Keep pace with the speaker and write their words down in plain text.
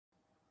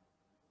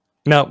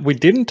Now, we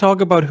didn't talk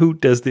about who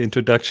does the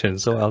introduction,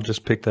 so I'll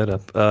just pick that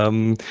up.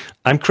 I'm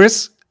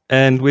Chris,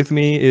 and with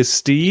me is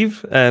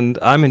Steve, and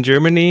I'm in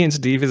Germany, and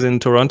Steve is in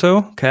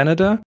Toronto,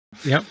 Canada.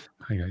 Yep.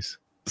 Hi, guys.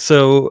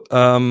 So,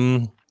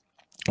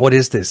 what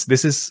is this?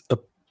 This is a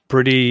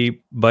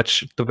pretty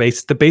much the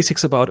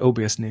basics about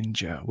OBS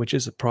Ninja, which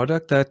is a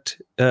product that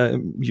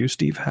you,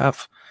 Steve,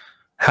 have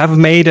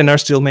made and are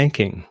still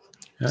making.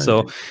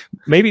 So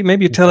maybe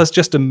you tell us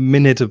just a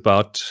minute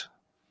about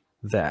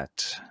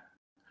that.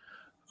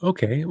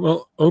 Okay.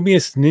 Well,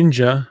 OBS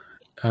Ninja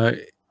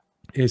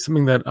is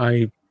something that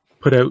I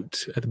put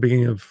out at the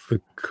beginning of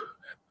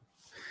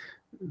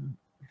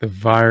the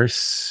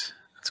virus.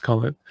 Let's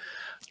call it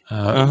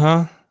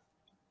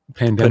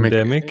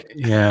pandemic.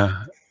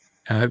 Yeah.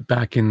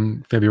 Back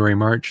in February,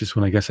 March is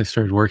when I guess I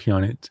started working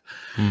on it.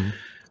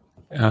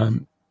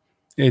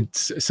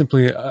 It's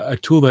simply a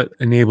tool that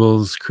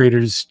enables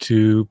creators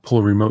to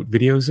pull remote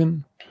videos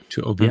in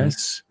to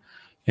OBS.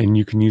 And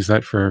you can use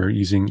that for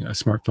using a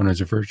smartphone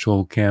as a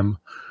virtual cam,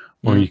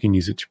 or you can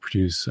use it to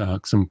produce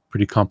some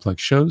pretty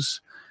complex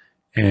shows.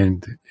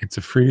 And it's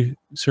a free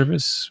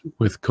service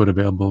with code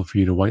available for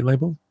you to white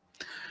label.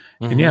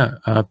 And yeah,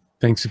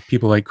 thanks to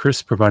people like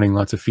Chris providing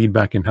lots of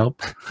feedback and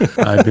help,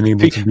 I've been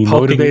able to be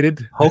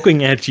motivated.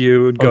 Poking at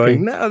you and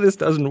going, no, this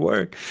doesn't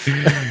work.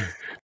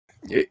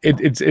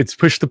 It's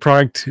pushed the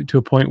product to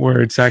a point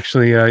where it's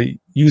actually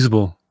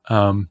usable.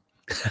 I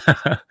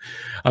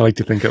like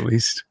to think, at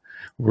least.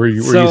 We're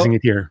using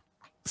it here.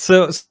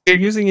 So you're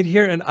using it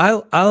here, and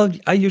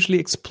I usually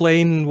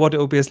explain what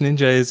OBS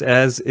Ninja is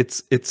as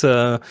it's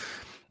a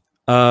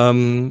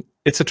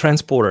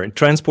transporter. It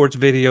transports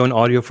video and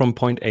audio from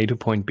point A to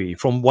point B,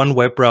 from one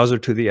web browser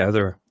to the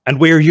other. And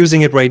we're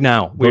using it right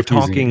now. We're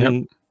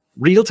talking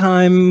real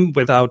time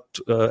without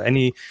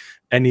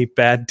any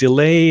bad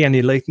delay,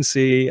 any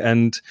latency,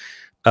 and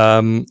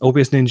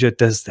OBS Ninja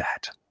does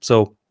that.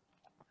 So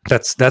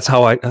that's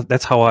how I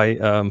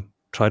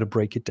try to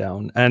break it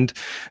down. And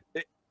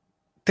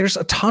there's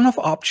a ton of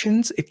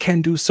options. It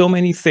can do so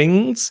many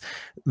things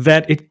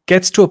that it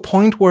gets to a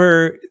point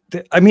where,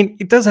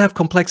 it does have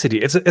complexity.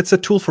 It's a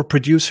tool for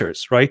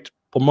producers, right?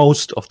 For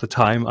most of the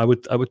time, I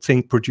would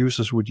think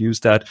producers would use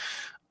that.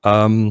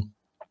 I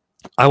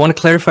want to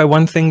clarify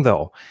one thing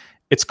though.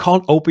 It's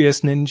called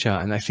OBS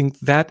Ninja, and I think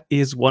that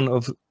is one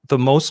of the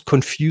most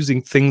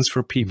confusing things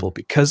for people,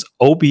 because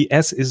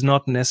OBS is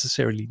not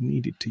necessarily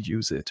needed to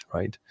use it,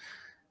 right?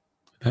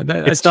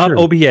 It's not true.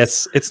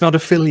 OBS. It's not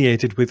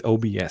affiliated with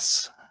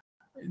OBS.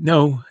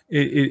 No,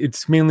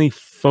 it's mainly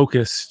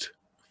focused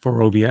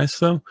for OBS,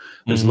 though.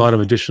 There's a lot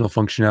of additional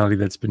functionality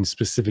that's been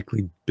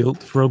specifically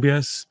built for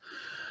OBS.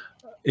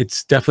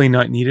 It's definitely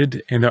not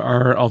needed, and there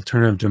are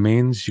alternative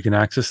domains you can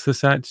access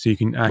this at. So you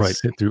can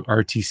access it through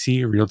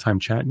RTC, Real-Time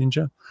Chat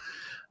Ninja.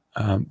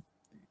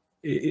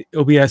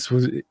 OBS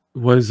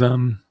was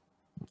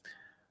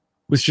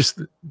just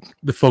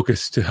the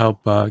focus to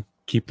help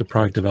keep the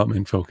product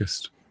development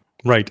focused.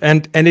 Right,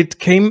 and it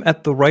came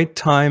at the right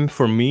time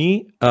for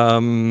me.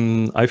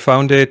 I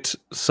found it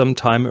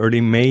sometime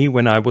early May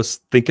when I was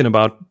thinking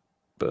about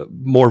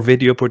more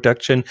video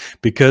production,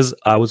 because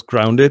I was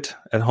grounded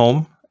at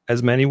home,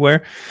 as many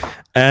were,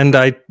 and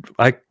I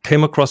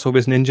came across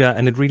OBS Ninja,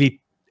 and it really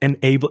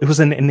enabled. It was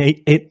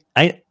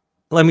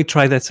let me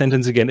try that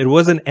sentence again. It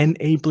was an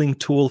enabling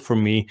tool for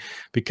me,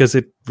 because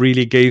it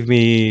really gave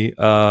me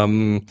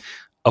a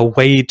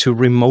way to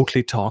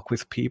remotely talk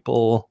with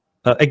people.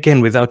 Again,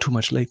 without too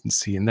much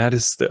latency, and that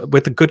is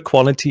with a good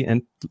quality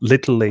and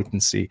little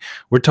latency.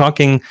 We're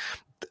talking,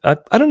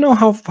 I don't know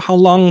how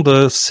long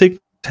the signal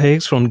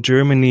takes from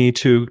Germany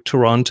to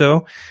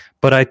Toronto,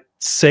 but I'd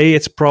say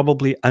it's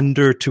probably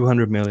under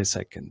 200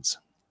 milliseconds.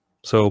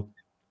 So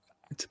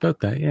it's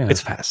about that, yeah.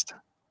 It's fast.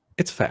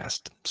 It's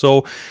fast.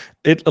 So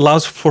it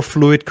allows for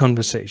fluid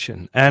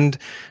conversation. And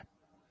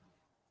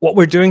what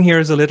we're doing here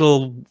is a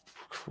little,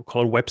 we'll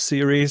call it web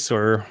series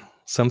or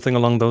something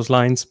along those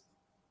lines.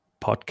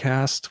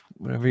 Podcast,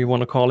 whatever you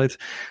want to call it,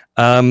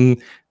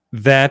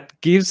 that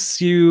gives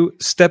you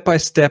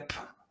step-by-step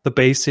the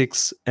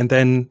basics and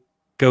then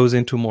goes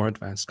into more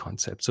advanced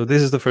concepts. So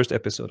this is the first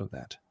episode of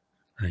that.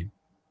 Right.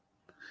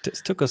 This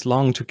took us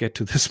long to get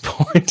to this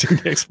point in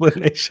the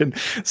explanation.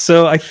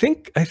 So I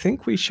think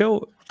we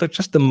show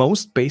just the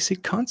most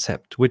basic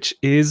concept, which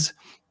is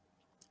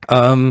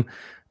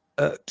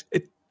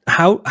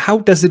how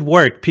does it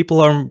work?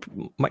 People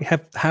might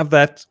have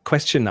that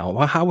question now.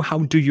 Well, how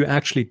do you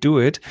actually do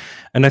it?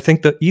 And I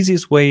think the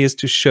easiest way is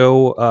to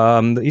show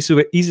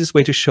the easiest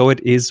way to show it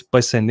is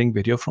by sending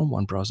video from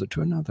one browser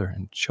to another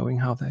and showing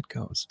how that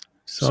goes.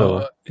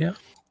 So yeah,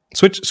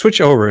 switch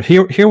over.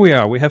 Here we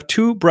are. We have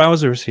two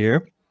browsers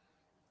here,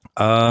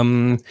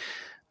 and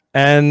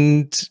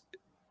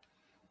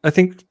I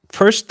think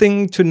first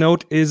thing to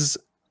note is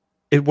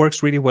it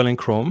works really well in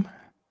Chrome.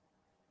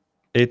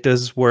 It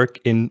does work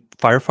in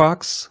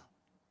Firefox,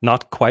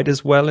 not quite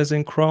as well as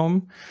in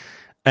Chrome.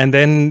 And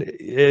then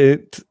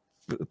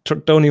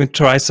don't even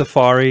try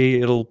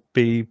Safari. It'll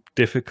be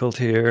difficult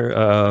here.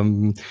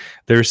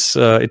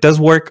 It does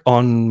work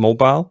on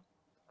mobile.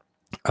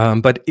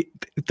 But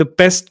the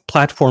best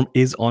platform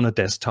is on a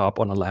desktop,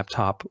 on a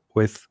laptop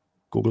with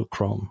Google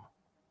Chrome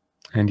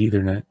and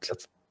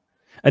Ethernet.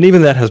 And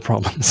even that has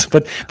problems.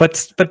 But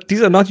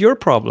these are not your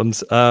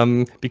problems,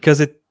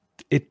 because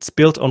it's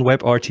built on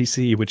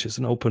WebRTC, which is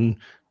an open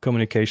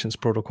communications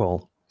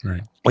protocol,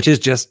 right? Which is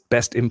just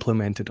best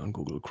implemented on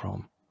Google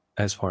Chrome,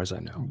 as far as I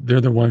know. They're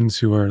the ones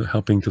who are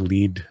helping to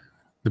lead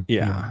the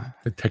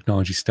the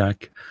technology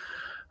stack.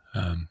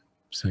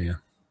 So yeah.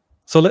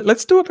 So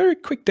let's do a very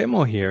quick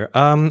demo here.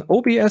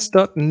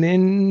 OBS.Ninja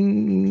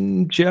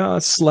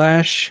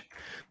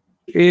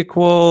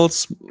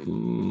 /equals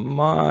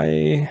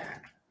my.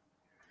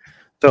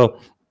 So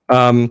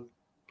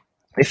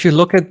if you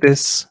look at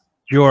this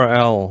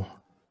URL,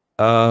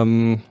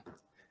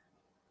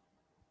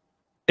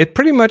 it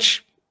pretty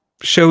much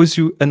shows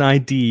you an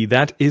ID.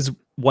 That is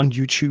one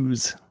you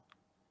choose.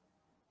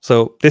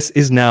 So this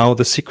is now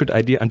the secret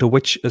ID under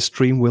which a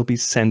stream will be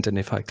sent. And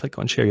if I click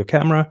on share your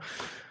camera,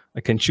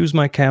 I can choose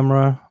my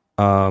camera.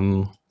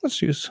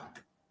 Let's use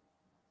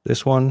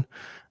this one.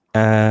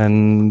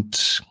 And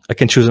I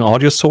can choose an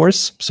audio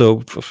source.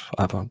 So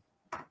I have a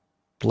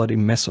bloody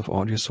mess of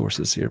audio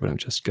sources here, but I'm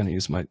just going to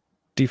use my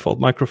default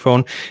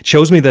microphone. It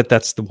shows me that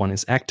that's the one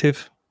is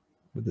active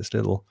with this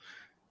little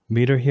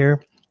meter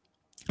here.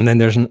 And then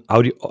there's an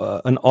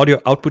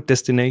audio output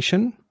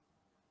destination.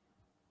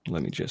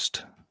 Let me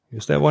just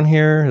use that one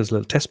here. There's a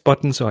little test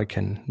button, so I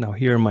can now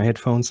hear in my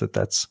headphones that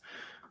that's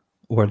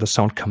where the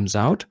sound comes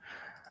out.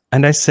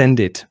 And I send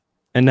it.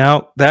 And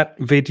now that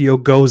video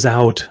goes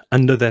out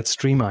under that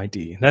stream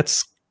ID.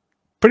 That's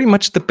pretty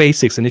much the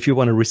basics. And if you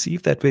want to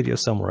receive that video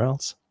somewhere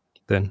else,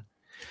 then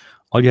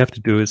all you have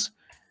to do is,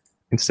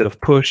 instead of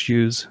push,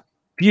 use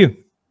view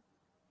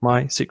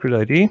my secret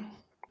ID.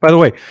 By the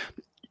way,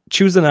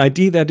 choose an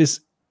ID that is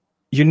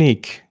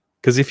unique,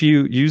 because if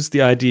you use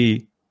the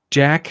ID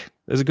Jack,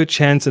 there's a good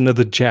chance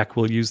another Jack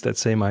will use that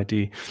same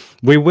ID.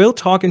 We will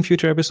talk in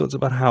future episodes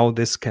about how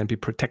this can be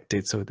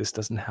protected so this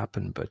doesn't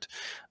happen. But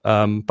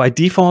by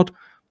default,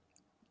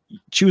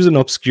 choose an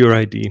obscure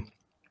ID.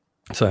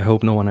 So I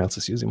hope no one else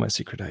is using my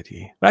secret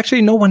ID.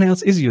 Actually, no one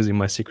else is using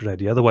my secret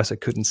ID. Otherwise, I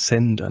couldn't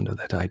send under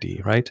that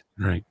ID, right?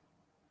 Right.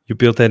 You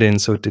built that in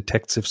so it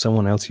detects if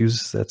someone else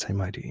uses that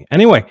same ID.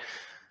 Anyway,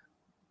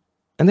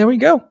 and there we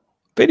go.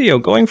 Video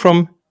going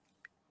from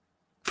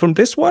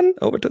this one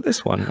over to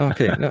this one.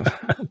 Okay, no,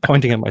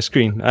 pointing at my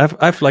screen.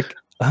 I've like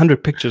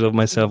 100 pictures of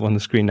myself on the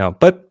screen now.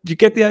 But you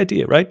get the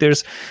idea, right?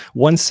 There's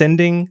one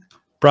sending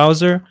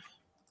browser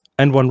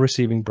and one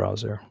receiving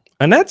browser.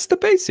 And that's the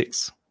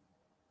basics.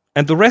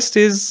 And the rest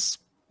is,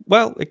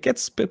 well, it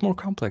gets a bit more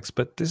complex,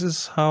 but this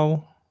is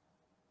how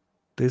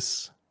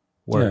this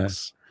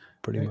works,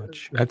 pretty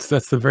much. That's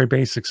the very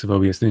basics of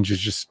OBS Ninja,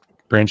 just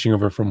branching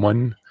over from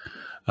one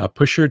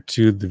pusher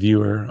to the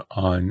viewer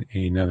on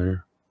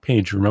another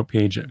page, remote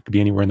page. It could be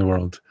anywhere in the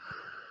world.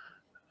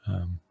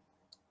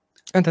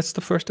 And that's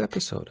the first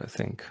episode, I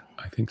think.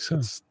 I think so.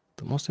 That's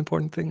the most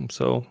important thing.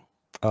 So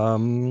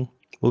we'll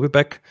be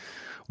back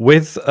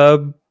with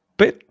a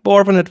bit more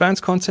of an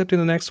advanced concept in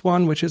the next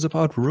one, which is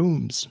about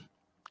rooms,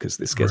 because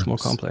this gets more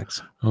complex.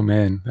 Oh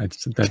man,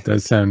 that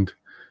does sound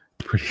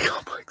pretty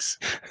complex.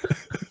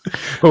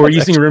 But we're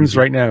using rooms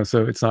right now,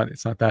 so it's not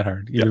that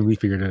hard. Even we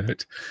figured it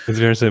out. It's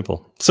very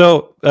simple.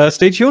 So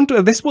stay tuned.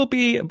 This will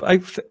be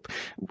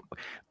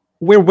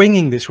we're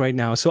winging this right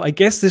now, so I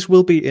guess this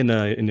will be in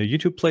a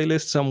YouTube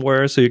playlist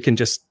somewhere, so you can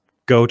just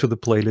go to the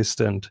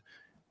playlist and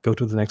go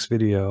to the next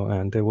video,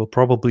 and they will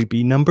probably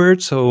be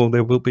numbered, so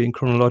they will be in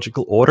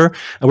chronological order.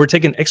 And we're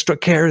taking extra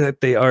care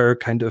that they are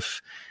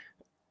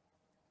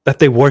that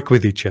they work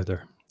with each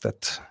other,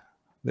 that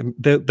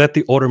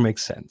the order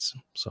makes sense.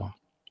 So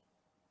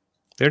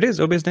there it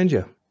is, OBS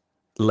Ninja,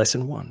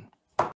 lesson 1.